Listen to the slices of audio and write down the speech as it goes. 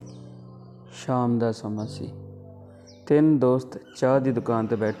ਸ਼ਾਮ ਦਾ ਸਮਾਂ ਸੀ। ਤਿੰਨ ਦੋਸਤ ਚਾਹ ਦੀ ਦੁਕਾਨ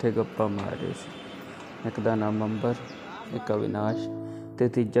 'ਤੇ ਬੈਠੇ ਗੱਪਾਂ ਮਾਰ ਰਹੇ ਸੀ। ਇੱਕ ਦਾ ਨਾਮ ਅੰਬਰ, ਇੱਕ ਅਵਿਨਾਸ਼ ਅਤੇ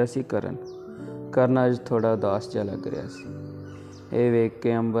ਤੀਜਾ ਸੀ ਕਰਨ। ਕਰਨ ਅੱਜ ਥੋੜ੍ਹਾ ਉਦਾਸ ਜਿਹਾ ਲੱਗ ਰਿਹਾ ਸੀ। ਇਹ ਵੇਖ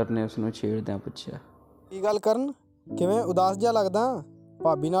ਕੇ ਅੰਬਰ ਨੇ ਉਸਨੂੰ ਛੇੜਦਿਆਂ ਪੁੱਛਿਆ, ਕੀ ਗੱਲ ਕਰਨ, ਕਿਵੇਂ ਉਦਾਸ ਜਿਹਾ ਲੱਗਦਾ?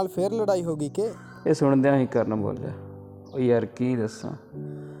 ਭਾਬੀ ਨਾਲ ਫੇਰ ਲੜਾਈ ਹੋ ਗਈ ਕਿ? ਇਹ ਸੁਣਦਿਆਂ ਹੀ ਕਰਨ ਬੋਲਿਆ, ਉਹ ਯਾਰ ਕੀ ਦੱਸਾਂ,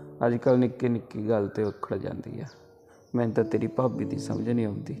 ਅੱਜ ਕੱਲ੍ਹ ਨਿੱਕੀ ਨਿੱਕੀ ਗੱਲ 'ਤੇ ਉਖੜ ਜਾਂਦੀ ਆ। ਮੈਨੂੰ ਤਾਂ ਤੇਰੀ ਭਾਬੀ ਦੀ ਸਮਝ ਨਹੀਂ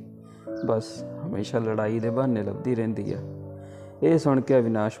ਆਉਂਦੀ, ਬਸ ਹਮੇਸ਼ਾ ਲੜਾਈ ਦੇ ਬਹਾਨੇ ਲੱਭਦੀ ਰਹਿੰਦੀ ਆ। ਇਹ ਸੁਣ ਕੇ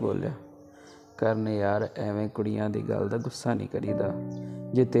ਅਵਿਨਾਸ਼ ਬੋਲਿਆ, ਕਰਨ ਯਾਰ ਐਵੇਂ ਕੁੜੀਆਂ ਦੀ ਗੱਲ ਦਾ ਗੁੱਸਾ ਨਹੀਂ ਕਰੀਦਾ।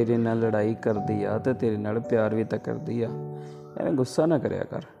 ਜੇ ਤੇਰੇ ਨਾਲ ਲੜਾਈ ਕਰਦੀ ਆ ਤਾਂ ਤੇਰੇ ਨਾਲ ਪਿਆਰ ਵੀ ਤਾਂ ਕਰਦੀ ਆ, ਐਵੇਂ ਗੁੱਸਾ ਨਾ ਕਰਿਆ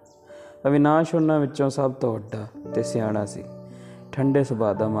ਕਰ। ਅਵਿਨਾਸ਼ ਉਹਨਾਂ ਵਿੱਚੋਂ ਸਭ ਤੋਂ ਵੱਡਾ ਅਤੇ ਸਿਆਣਾ ਸੀ, ਠੰਡੇ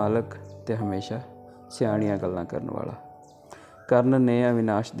ਸੁਭਾਅ ਦਾ ਮਾਲਕ ਅਤੇ ਹਮੇਸ਼ਾ ਸਿਆਣੀਆਂ ਗੱਲਾਂ ਕਰਨ ਵਾਲਾ। ਕਰਨ ਨੇ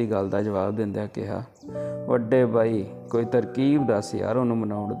ਅਵਿਨਾਸ਼ ਦੀ ਗੱਲ ਦਾ ਜਵਾਬ ਦਿੰਦਿਆਂ ਕਿਹਾ, ਵੱਡੇ ਬਾਈ ਕੋਈ ਤਰਕੀਬ ਦੱਸ ਯਾਰ ਉਹਨੂੰ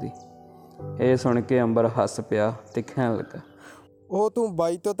ਮਨਾਉਣ ਦੀ। ਇਹ ਸੁਣ ਕੇ ਅੰਬਰ ਹੱਸ ਪਿਆ ਅਤੇ ਕਹਿਣ ਲੱਗਾ, ਉਹ ਤੂੰ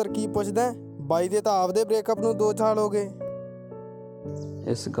ਬਾਈ ਤੋਂ ਤਰਕੀਬ ਪੁੱਛਦਾ? ਬਾਈ ਦੇ ਤਾਂ ਆਪਦੇ ਬ੍ਰੇਕਅਪ ਨੂੰ 2 ਸਾਲ ਹੋ ਗਏ।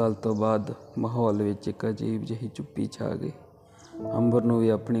 ਇਸ ਗੱਲ ਤੋਂ ਬਾਅਦ ਮਾਹੌਲ ਵਿੱਚ ਇੱਕ ਅਜੀਬ ਜਿਹੀ ਚੁੱਪੀ ਛਾ ਗਈ। ਅੰਬਰ ਨੂੰ ਵੀ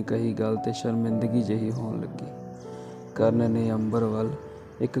ਆਪਣੀ ਕਹੀ ਗੱਲ 'ਤੇ ਸ਼ਰਮਿੰਦਗੀ ਜਿਹੀ ਹੋਣ ਲੱਗੀ। ਕਰਨ ਨੇ ਅੰਬਰ ਵੱਲ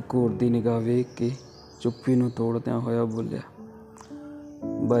ਇੱਕ ਘੂਰਦੀ ਨਿਗਾਹ ਵੇਖ ਕੇ ਚੁੱਪੀ ਨੂੰ ਤੋੜਦਿਆਂ ਹੋਇਆ ਬੋਲਿਆ,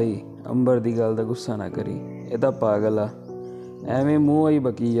 ਬਾਈ ਅੰਬਰ ਦੀ ਗੱਲ ਦਾ ਗੁੱਸਾ ਨਾ ਕਰੀ, ਇਹ ਤਾਂ ਪਾਗਲ ਆ, ਐਵੇਂ ਮੂੰਹ ਹੀ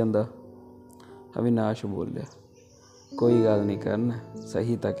ਬਕੀ ਜਾਂਦਾ। ਅਵਿਨਾਸ਼ ਬੋਲਿਆ, ਕੋਈ ਗੱਲ ਨਹੀਂ ਕਰਨ,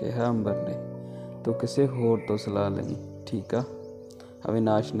 ਸਹੀ ਤਾਂ ਕਿਹਾ ਅੰਬਰ ਨੇ, ਤੂੰ ਕਿਸੇ ਹੋਰ ਤੋਂ ਸਲਾਹ ਲਈ, ਠੀਕ ਆ?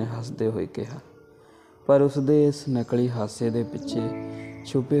 ਅਵਿਨਾਸ਼ ਨੇ ਹੱਸਦੇ ਹੋਏ ਕਿਹਾ, ਪਰ ਉਸਦੇ ਇਸ ਨਕਲੀ ਹਾਸੇ ਦੇ ਪਿੱਛੇ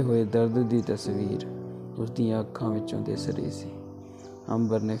ਛੁਪੇ ਹੋਏ ਦਰਦ ਦੀ ਤਸਵੀਰ ਉਸਦੀਆਂ ਅੱਖਾਂ ਵਿੱਚੋਂ ਦਿਸ ਰਹੀ ਸੀ।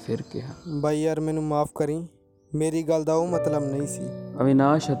 ਅੰਬਰ ਨੇ ਫਿਰ ਕਿਹਾ, ਬਾਈ ਯਾਰ ਮੈਨੂੰ ਮਾਫ਼ ਕਰੀ, ਮੇਰੀ ਗੱਲ ਦਾ ਉਹ ਮਤਲਬ ਨਹੀਂ ਸੀ।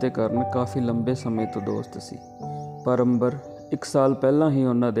 ਅਵਿਨਾਸ਼ ਅਤੇ ਕਰਨ ਕਾਫੀ ਲੰਬੇ ਸਮੇਂ ਤੋਂ ਦੋਸਤ ਸੀ, ਪਰ ਅੰਬਰ 1 ਸਾਲ ਪਹਿਲਾਂ ਹੀ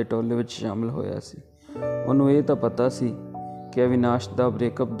ਉਹਨਾਂ ਦੇ ਟੋਲੇ ਵਿੱਚ ਸ਼ਾਮਲ ਹੋਇਆ ਸੀ। ਉਹਨੂੰ ਇਹ ਤਾਂ ਪਤਾ ਸੀ ਕਿ ਅਵਿਨਾਸ਼ ਦਾ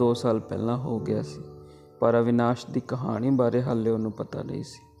ਬ੍ਰੇਕਅਪ 2 ਸਾਲ ਪਹਿਲਾਂ ਹੋ ਗਿਆ ਸੀ, ਪਰ ਅਵਿਨਾਸ਼ ਦੀ ਕਹਾਣੀ ਬਾਰੇ ਹਾਲੇ ਉਹਨੂੰ ਪਤਾ ਨਹੀਂ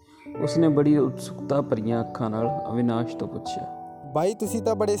ਸੀ। ਉਸਨੇ ਬੜੀ ਉਤਸੁਕਤਾ ਭਰੀਆਂ ਅੱਖਾਂ ਨਾਲ ਅਵਿਨਾਸ਼ ਤੋਂ ਪੁੱਛਿਆ, ਬਾਈ ਤੁਸੀਂ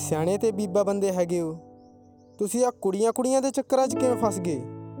ਤਾਂ ਬੜੇ ਸਿਆਣੇ ਤੇ ਬੀਬਾ ਬੰਦੇ ਹੈਗੇ ਹੋ, ਤੁਸੀਂ ਆ ਕੁੜੀਆਂ ਦੇ ਚੱਕਰਾਂ 'ਚ ਕਿਵੇਂ ਫਸ ਗਏ?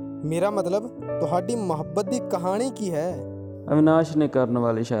 ਮੇਰਾ ਮਤਲਬ ਤੁਹਾਡੀ ਮੁਹੱਬਤ ਦੀ ਕਹਾਣੀ ਕੀ ਹੈ? ਅਵਿਨਾਸ਼ ਨੇ ਕਰਨ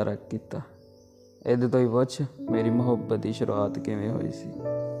ਵੱਲ ਇਸ਼ਾਰਾ ਕੀਤਾ, ਇਹਦੇ ਤੋਂ ਹੀ ਪੁੱਛ ਮੇਰੀ ਮੁਹੱਬਤ ਦੀ ਸ਼ੁਰੂਆਤ ਕਿਵੇਂ ਹੋਈ ਸੀ।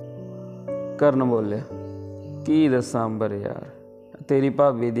 ਕਰਨ ਬੋਲਿਆ, ਕੀ ਦੱਸਾਂ ਅੰਬਰ ਯਾਰ, ਤੇਰੀ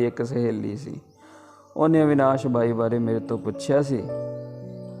ਭਾਬੀ ਦੀ ਇੱਕ ਸਹੇਲੀ ਸੀ, ਉਹਨੇ ਅਵਿਨਾਸ਼ ਬਾਈ ਬਾਰੇ ਮੇਰੇ ਤੋਂ ਪੁੱਛਿਆ ਸੀ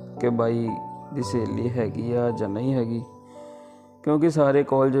ਕਿ ਬਾਈ ਦੀ ਸਹੇਲੀ ਹੈਗੀ ਆ ਜਾਂ ਨਹੀਂ ਹੈਗੀ, ਕਿਉਂਕਿ ਸਾਰੇ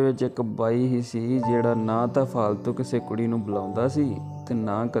ਕਾਲਜ ਵਿੱਚ ਇੱਕ ਬਾਈ ਹੀ ਸੀ ਜਿਹੜਾ ਨਾ ਤਾਂ ਫਾਲਤੂ ਕਿਸੇ ਕੁੜੀ ਨੂੰ ਬੁਲਾਉਂਦਾ ਸੀ ਅਤੇ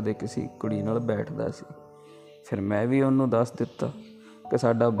ਨਾ ਕਦੇ ਕਿਸੇ ਕੁੜੀ ਨਾਲ ਬੈਠਦਾ ਸੀ। ਫਿਰ ਮੈਂ ਵੀ ਉਹਨੂੰ ਦੱਸ ਦਿੱਤਾ ਕਿ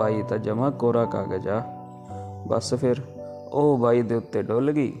ਸਾਡਾ ਬਾਈ ਤਾਂ ਜਮਾਂ ਕੋਰਾ ਕਾਗਜ਼ ਆ। ਬਸ ਫਿਰ ਉਹ ਬਾਈ ਦੇ ਉੱਤੇ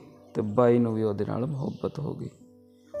ਡੁੱਲ ਗਈ ਅਤੇ ਬਾਈ ਨੂੰ ਵੀ ਉਹਦੇ ਨਾਲ ਮੁਹੱਬਤ ਹੋ ਗਈ।